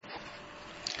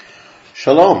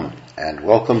Shalom, and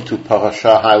welcome to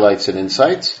Parsha Highlights and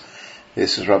Insights.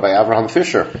 This is Rabbi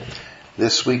Fischer.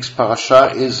 This week's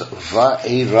Parsha is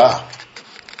Vaeira,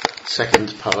 second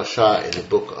Parsha in the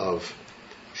book of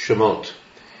Shemot.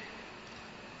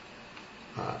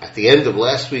 At the end of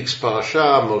last week's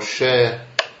Parsha, Moshe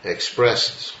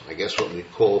expressed, what we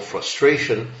call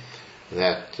frustration,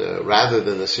 that rather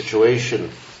than the situation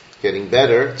getting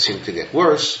better, it seemed to get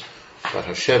worse, but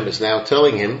Hashem is now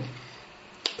telling him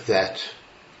that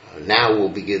now will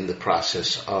begin the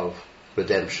process of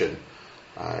redemption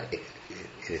in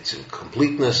its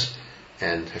completeness,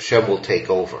 and Hashem will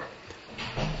take over.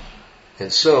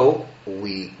 And so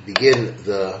we begin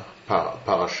the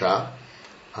parasha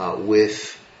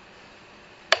with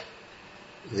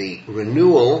the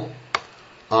renewal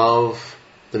of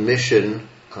the mission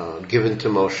given to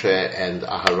Moshe and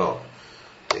Aharon.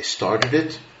 They started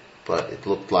it, but it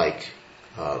looked like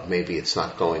maybe it's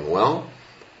not going well.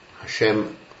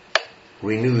 Hashem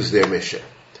renews their mission.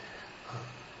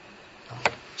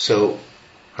 So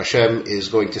Hashem is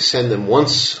going to send them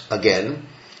once again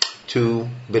to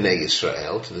Bnei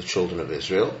Yisrael, to the children of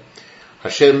Israel.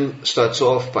 Hashem starts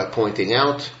off by pointing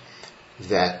out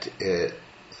that in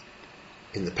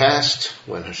the past,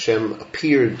 when Hashem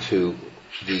appeared to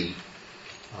the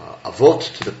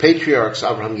Avot, to the patriarchs,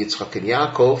 Abraham, Yitzchak, and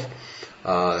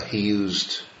Yaakov, he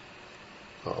used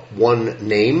one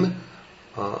name,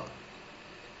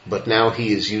 but now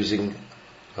he is using,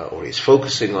 or he's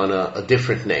focusing on a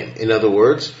different name. In other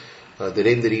words, the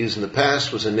name that he used in the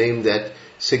past was a name that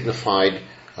signified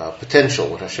potential,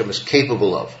 what Hashem is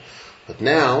capable of. But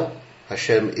now,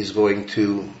 Hashem is going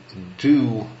to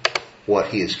do what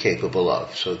he is capable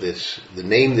of. So the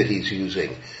name that he's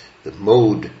using, the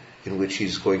mode in which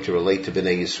he's going to relate to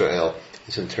Bnei Yisrael,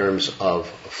 is in terms of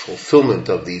fulfillment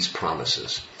of these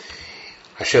promises.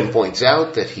 Hashem points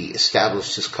out that he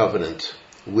established his covenant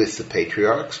with the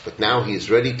patriarchs, but now he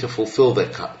is ready to fulfill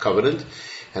that covenant,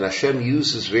 and Hashem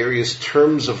uses various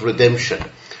terms of redemption,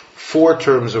 4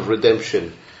 terms of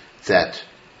redemption that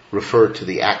refer to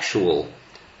the actual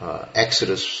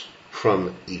exodus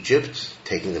from Egypt,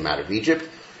 taking them out of Egypt,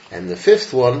 and the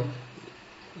 5th one,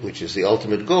 which is the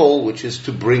ultimate goal, which is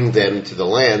to bring them to the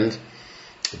land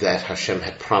that Hashem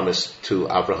had promised to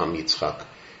Abraham, Yitzchak,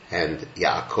 and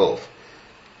Yaakov.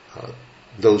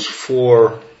 Those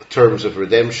 4 terms of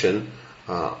redemption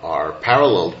are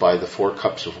paralleled by the 4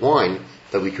 cups of wine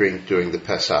that we drink during the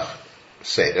Pesach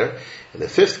Seder. And the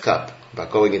 5th cup,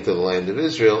 about going into the land of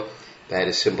Israel, that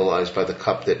is symbolized by the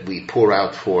cup that we pour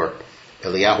out for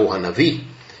Eliyahu Hanavi,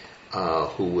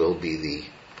 who will be the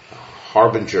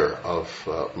harbinger of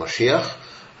Mashiach,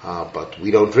 but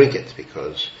we don't drink it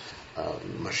because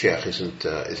Mashiach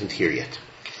isn't here yet.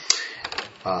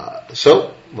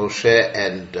 So Moshe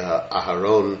and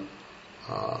Aharon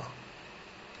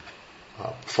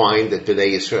find that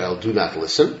Bnei Yisrael do not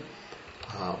listen.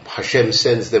 Hashem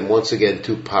sends them once again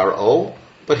to Paro,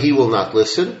 but he will not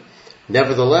listen.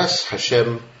 Nevertheless,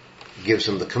 Hashem gives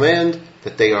them the command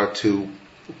that they are to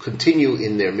continue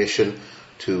in their mission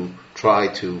to try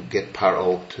to get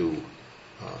Paro to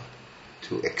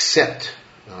accept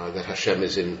that Hashem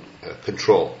is in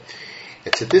control.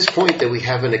 It's at this point that we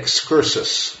have an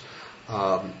excursus,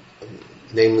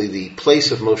 namely the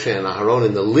place of Moshe and Aharon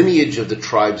in the lineage of the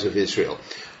tribes of Israel.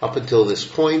 Up until this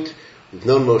point, we've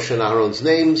known Moshe and Aharon's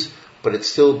names, but it's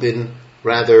still been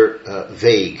rather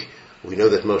vague. We know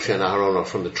that Moshe and Aharon are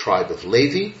from the tribe of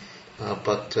Levi,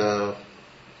 but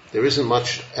there isn't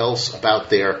much else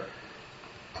about their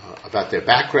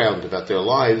background, about their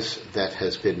lives, that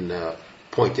has been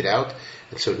pointed out.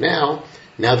 And so now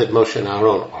that Moshe and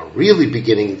Aharon are really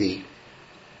beginning the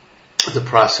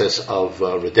process of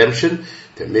redemption,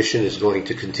 their mission is going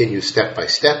to continue step by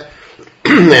step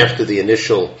after the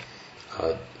initial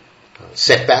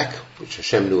setback, which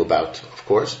Hashem knew about, of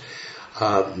course.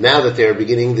 Now that they're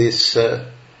beginning this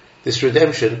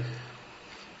redemption,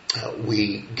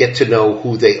 we get to know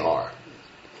who they are.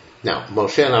 Now,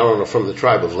 Moshe and Aaron are from the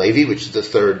tribe of Levi, which is the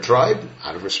 3rd tribe.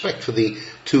 Out of respect for the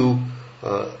 2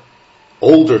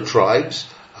 older tribes,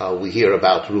 we hear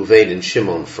about Reuven and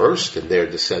Shimon first, and their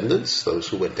descendants, those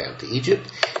who went down to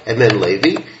Egypt, and then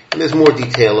Levi. And there's more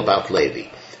detail about Levi.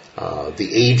 The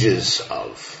ages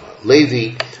of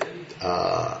Levi,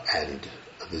 and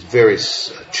the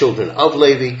various children of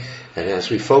Levi. And as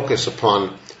we focus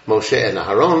upon Moshe and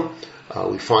Aharon,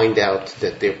 we find out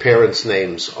that their parents'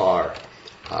 names are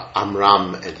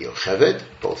Amram and Yocheved,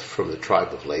 both from the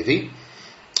tribe of Levi.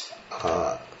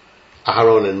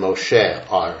 Aharon and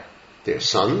Moshe are their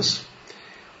sons.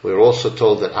 We're also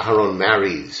told that Aharon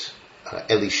marries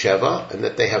Elisheva, and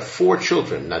that they have 4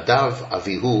 children, Nadav,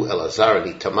 Avihu, Elazar,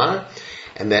 and Itamar,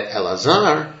 and that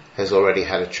Elazar has already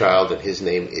had a child, and his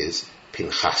name is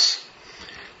Pinchas.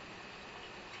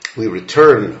 We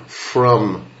return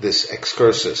from this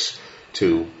excursus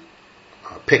to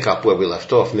pick up where we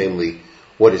left off, namely,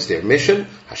 what is their mission?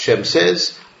 Hashem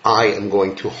says, I am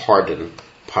going to harden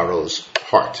Paro's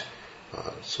heart.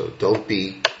 So don't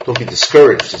be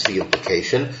discouraged is the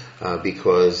implication,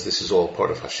 because this is all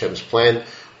part of Hashem's plan.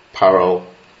 Paro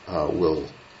will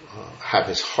have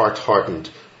his heart hardened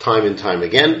time and time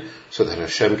again, so that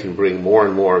Hashem can bring more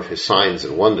and more of his signs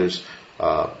and wonders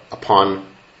upon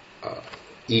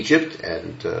Egypt,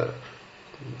 and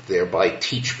thereby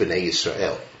teach Bnei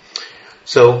Yisrael.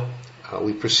 So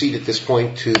we proceed at this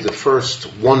point to the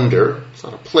first wonder. It's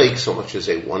not a plague so much as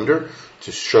a wonder,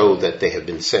 to show that they have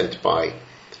been sent by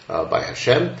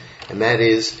Hashem, and that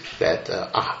is that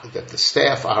the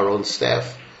staff, Aaron's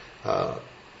staff,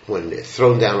 when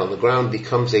thrown down on the ground,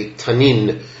 becomes a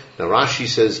tanin. Now Rashi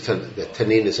says that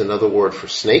tanin is another word for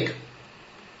snake.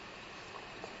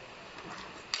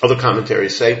 Other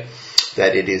commentaries say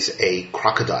that it is a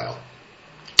crocodile.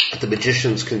 The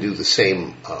magicians can do the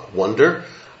same wonder.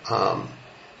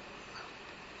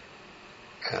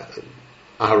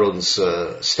 Aaron's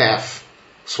staff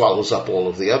swallows up all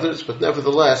of the others, but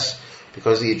nevertheless,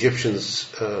 because the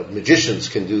magicians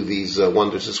can do these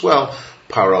wonders as well,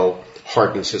 Paro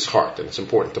hardens his heart. And it's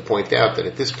important to point out that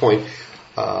at this point,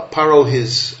 Paro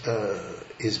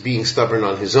is being stubborn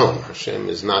on his own. Hashem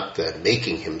is not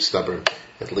making him stubborn,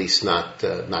 at least not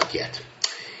yet.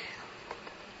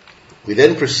 We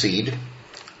then proceed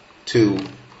to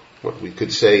what we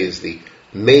could say is the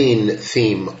main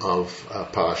theme of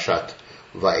Parashat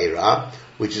Vaeira,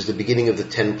 which is the beginning of the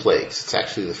 10 plagues. It's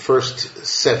actually the first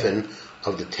 7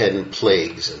 of the 10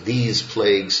 plagues, and these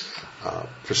plagues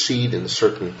proceed in a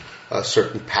certain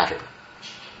pattern,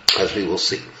 as we will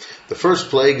see. The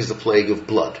first plague is the plague of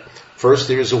blood. First,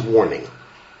 there is a warning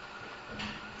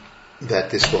that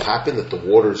this will happen, that the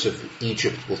waters of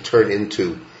Egypt will turn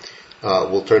into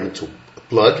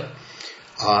blood,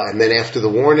 and then after the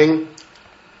warning,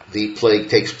 the plague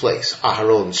takes place.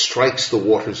 Aharon strikes the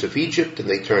waters of Egypt and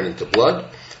they turn into blood.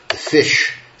 The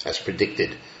fish, as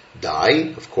predicted,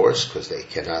 die, of course, because they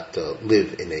cannot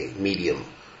live in a medium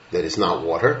that is not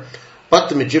water. But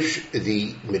the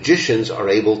magicians are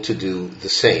able to do the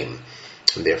same,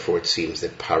 and therefore it seems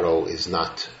that Paro is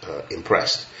not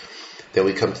impressed. Then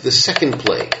we come to the second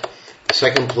plague. The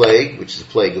second plague, which is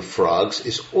the plague of frogs,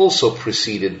 is also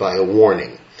preceded by a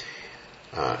warning.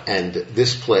 And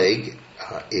this plague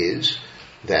is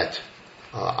that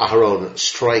Aharon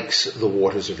strikes the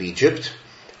waters of Egypt,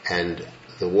 and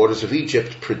the waters of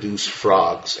Egypt produce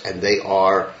frogs, and they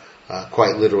are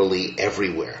quite literally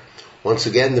everywhere. Once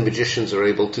again, the magicians are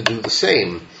able to do the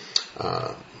same,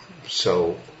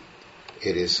 so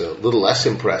it is a little less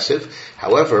impressive.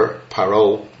 However,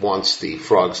 Paro wants the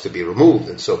frogs to be removed,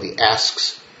 and so he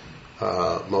asks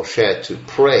Moshe to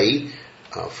pray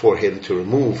for him to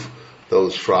remove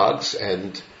those frogs,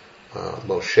 and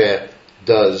Moshe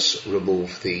does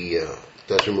remove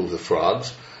the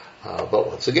frogs, but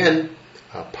once again,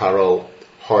 Paro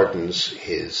hardens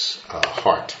his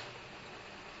heart.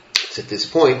 It's at this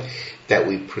point that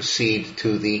we proceed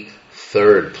to the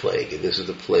third plague, and this is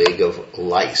the plague of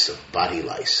lice, of body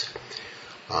lice.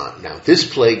 Now, this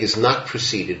plague is not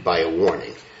preceded by a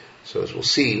warning. So as we'll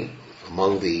see,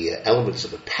 among the elements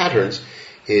of the patterns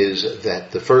is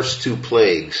that the first 2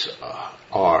 plagues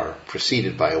are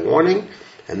preceded by a warning,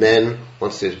 and then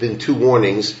once there's been 2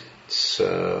 warnings, it's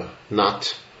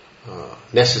not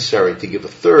necessary to give a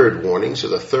third warning, so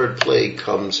the third plague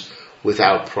comes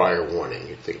without prior warning.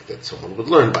 You'd think that someone would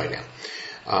learn by now.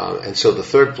 And so the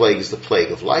third plague is the plague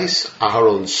of lice.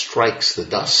 Aharon strikes the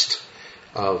dust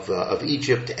of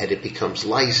Egypt, and it becomes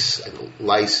lice, and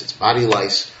lice, its body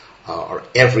lice, are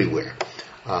everywhere.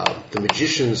 The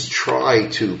magicians try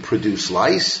to produce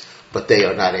lice, but they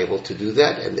are not able to do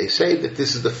that, and they say that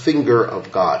this is the finger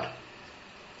of God.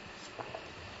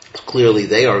 Clearly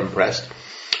they are impressed,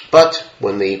 but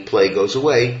when the plague goes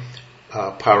away,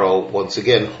 Paro once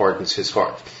again hardens his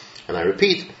heart. And I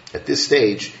repeat, at this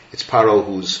stage, it's Paro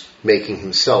who's making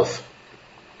himself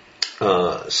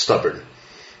stubborn.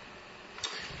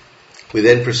 We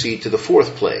then proceed to the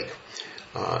fourth plague.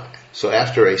 So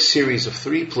after a series of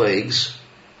 3 plagues,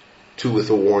 2 with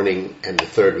a warning and the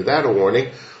third without a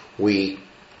warning, we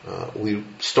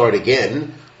start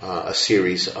again a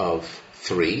series of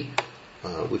 3,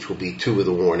 which will be 2 with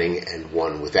a warning and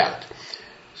 1 without.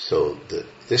 So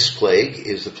this plague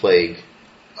is the plague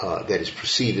that is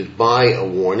preceded by a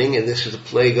warning, and this is the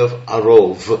plague of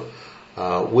Arov.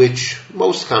 which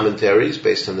most commentaries,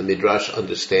 based on the Midrash,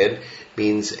 understand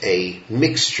means a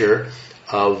mixture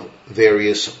of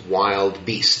various wild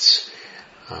beasts,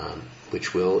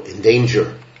 which will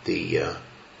endanger the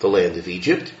land of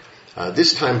Egypt.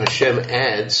 This time Hashem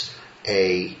adds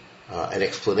an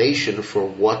explanation for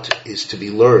what is to be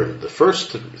learned. The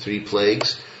first three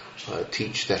plagues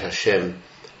teach that Hashem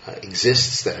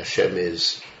exists, that Hashem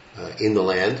is in the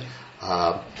land,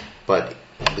 but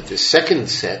with the second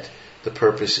set, the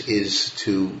purpose is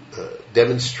to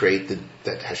demonstrate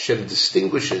that Hashem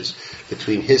distinguishes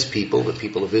between His people, the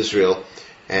people of Israel,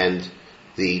 and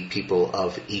the people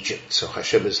of Egypt. So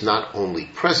Hashem is not only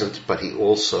present, but He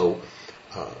also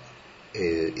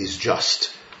is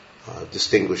just,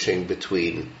 distinguishing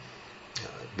between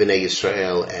Bnei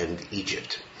Yisrael and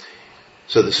Egypt.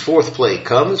 So this fourth plague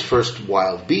comes, first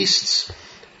wild beasts,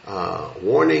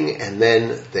 warning, and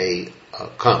then they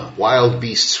come. Wild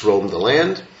beasts roam the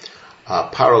land.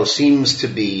 Paro seems to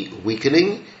be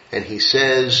weakening, and he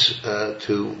says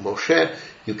to Moshe,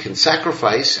 you can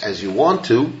sacrifice as you want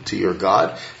to your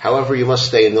God, however you must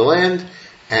stay in the land.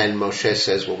 And Moshe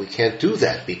says, well, we can't do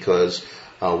that because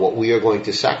what we are going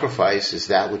to sacrifice is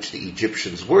that which the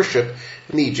Egyptians worship,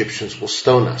 and the Egyptians will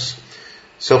stone us.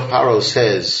 So Paro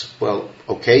says, well,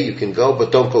 okay, you can go,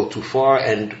 but don't go too far,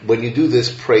 and when you do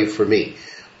this, pray for me.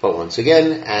 But once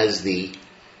again, as the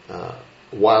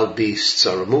wild beasts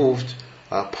are removed,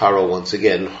 Paro once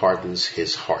again hardens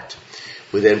his heart.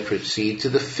 We then proceed to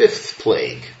the fifth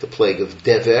plague, the plague of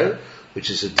Dever,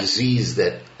 which is a disease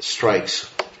that strikes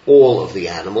all of the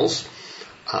animals.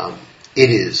 It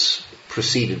is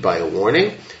preceded by a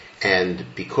warning, and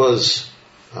because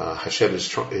Hashem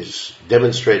is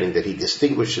demonstrating that He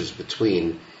distinguishes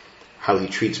between how He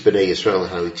treats Bnei Yisrael and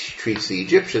how He treats the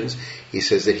Egyptians, He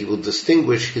says that He will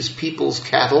distinguish His people's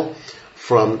cattle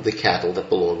from the cattle that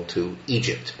belong to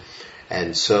Egypt.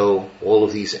 And so all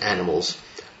of these animals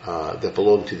that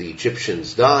belong to the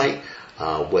Egyptians die,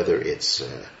 whether it's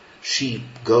sheep,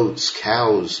 goats,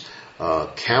 cows,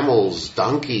 camels,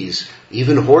 donkeys,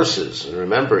 even horses. And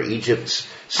remember, Egypt's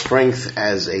strength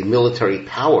as a military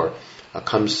power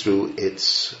comes through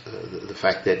the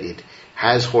fact that it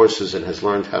has horses and has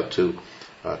learned how to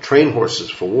train horses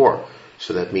for war.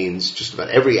 So that means just about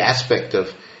every aspect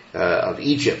of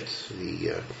Egypt,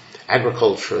 the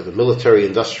agriculture, the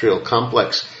military-industrial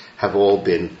complex, have all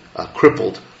been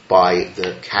crippled by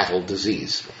the cattle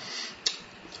disease.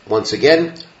 Once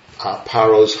again,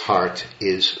 Paro's heart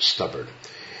is stubborn.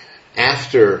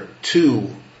 After two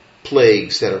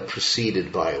plagues that are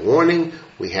preceded by a warning,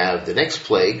 we have the next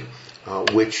plague,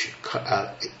 which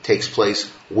takes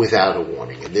place without a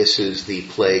warning. And this is the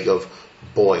plague of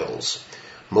boils.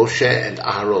 Moshe and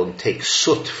Aaron take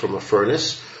soot from a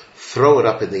furnace, throw it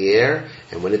up in the air,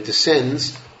 and when it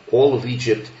descends, all of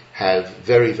Egypt have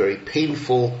very, very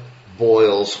painful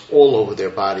boils all over their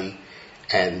body.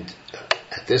 And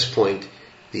at this point,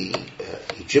 the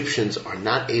Egyptians are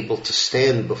not able to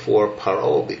stand before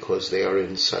Paro because they are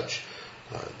in such,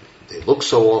 they look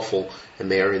so awful, and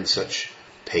they are in such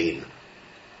pain.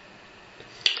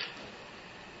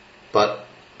 But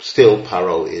still,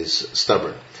 Paro is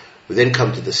stubborn. We then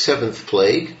come to the seventh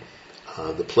plague,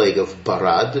 the plague of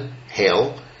Barad,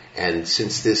 hail, and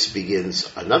since this begins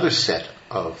another set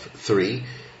of three,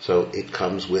 so it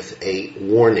comes with a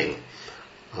warning.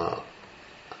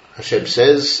 Hashem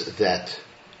says that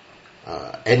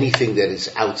anything that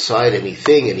is outside,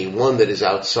 anyone that is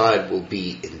outside will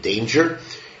be in danger,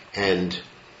 and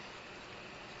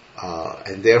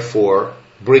therefore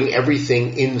bring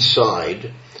everything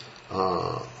inside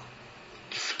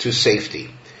to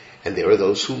safety. And there are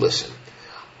those who listen.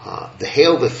 The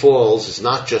hail that falls is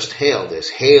not just hail. There's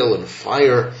hail and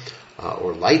fire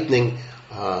or lightning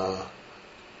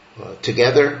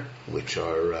together, which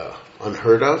are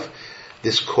unheard of.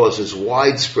 This causes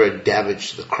widespread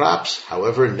damage to the crops,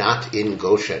 however, not in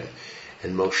Goshen.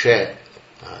 And Moshe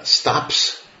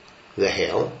stops the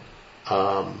hail,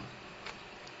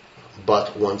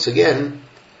 but once again,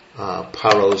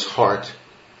 Paro's heart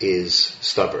is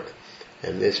stubborn.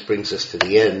 And this brings us to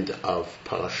the end of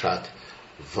Parashat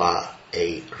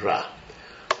Vaeira.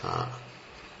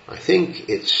 I think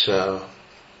it's a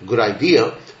good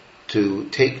idea to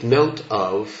take note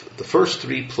of the first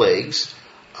three plagues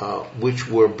which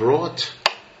were brought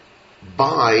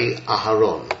by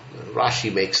Aharon.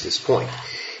 Rashi makes this point.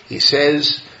 He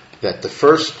says that the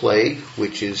first plague,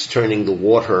 which is turning the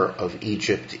water of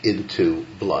Egypt into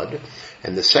blood,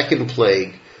 and the second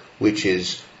plague, which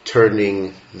is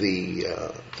taking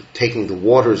the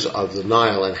waters of the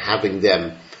Nile and having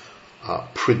them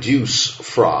produce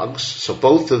frogs. So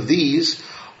both of these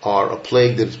are a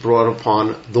plague that is brought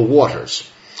upon the waters.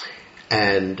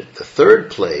 And the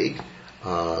third plague,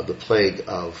 the plague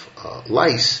of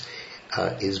lice,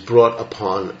 is brought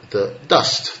upon the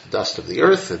dust of the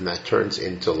earth, and that turns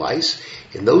into lice.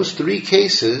 In those three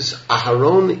cases,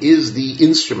 Aharon is the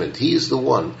instrument. He is the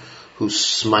one who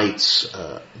smites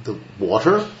the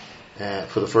water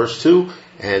for the first two,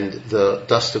 and the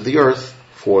dust of the earth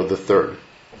for the third.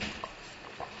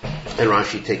 And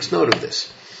Rashi takes note of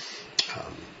this.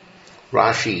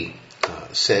 Rashi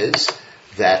says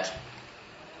that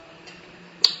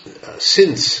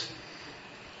since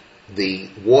the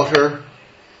water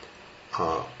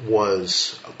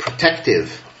was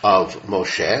protective of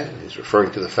Moshe, he's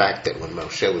referring to the fact that when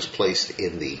Moshe was placed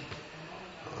in the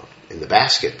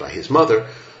basket by his mother,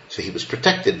 so he was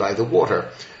protected by the water.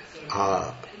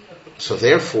 So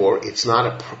therefore, it's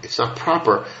not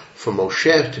proper for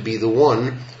Moshe to be the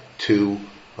one to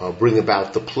bring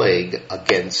about the plague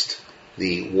against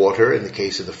the water in the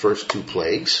case of the first two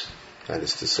plagues, that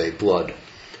is to say, blood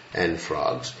and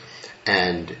frogs.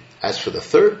 And as for the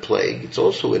third plague, it's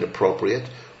also inappropriate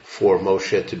for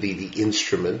Moshe to be the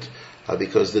instrument,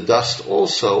 because the dust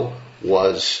also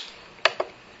was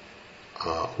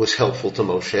helpful to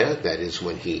Moshe. That is,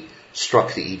 when he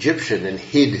struck the Egyptian and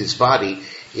hid his body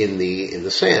in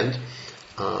the sand.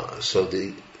 So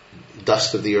the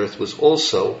dust of the earth was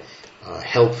also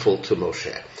helpful to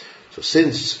Moshe. So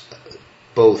since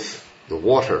both the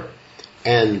water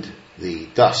and the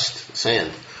dust, the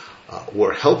sand,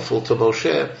 were helpful to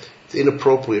Moshe, it's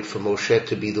inappropriate for Moshe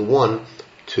to be the one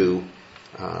to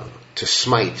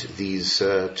smite these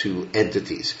two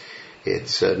entities.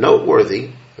 It's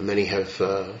noteworthy, and many have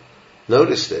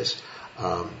noticed this.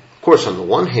 Of course, on the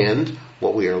one hand,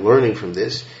 what we are learning from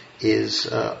this is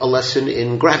a lesson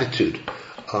in gratitude,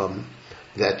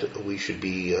 that we should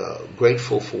be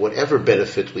grateful for whatever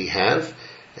benefit we have,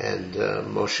 and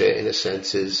Moshe, in a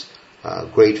sense, is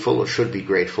grateful, or should be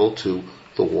grateful, to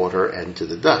the water and to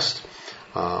the dust.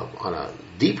 On a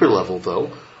deeper level,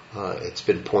 though, it's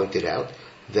been pointed out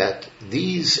that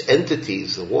these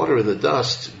entities, the water and the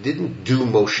dust, didn't do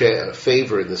Moshe a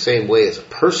favor in the same way as a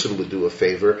person would do a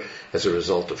favor as a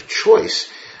result of choice.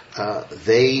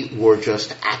 They were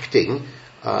just acting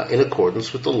in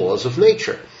accordance with the laws of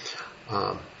nature.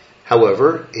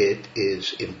 However, it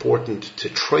is important to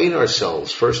train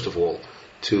ourselves, first of all,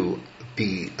 to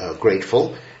be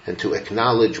grateful and to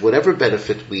acknowledge whatever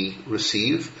benefit we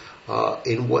receive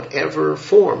in whatever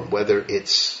form, whether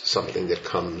it's something that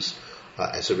comes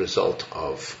as a result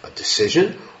of a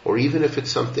decision, or even if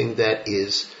it's something that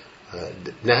is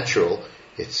natural.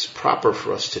 It's proper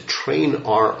for us to train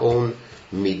our own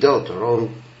midot, our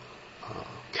own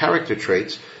character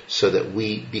traits, so that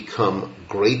we become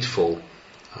grateful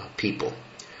people.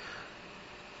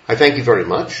 I thank you very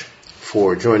much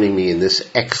for joining me in this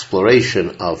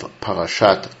exploration of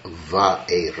Parashat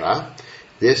Vaeira.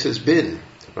 This has been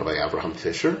Rabbi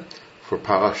Fischer for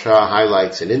Parsha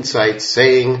Highlights and Insights,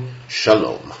 saying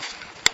Shalom.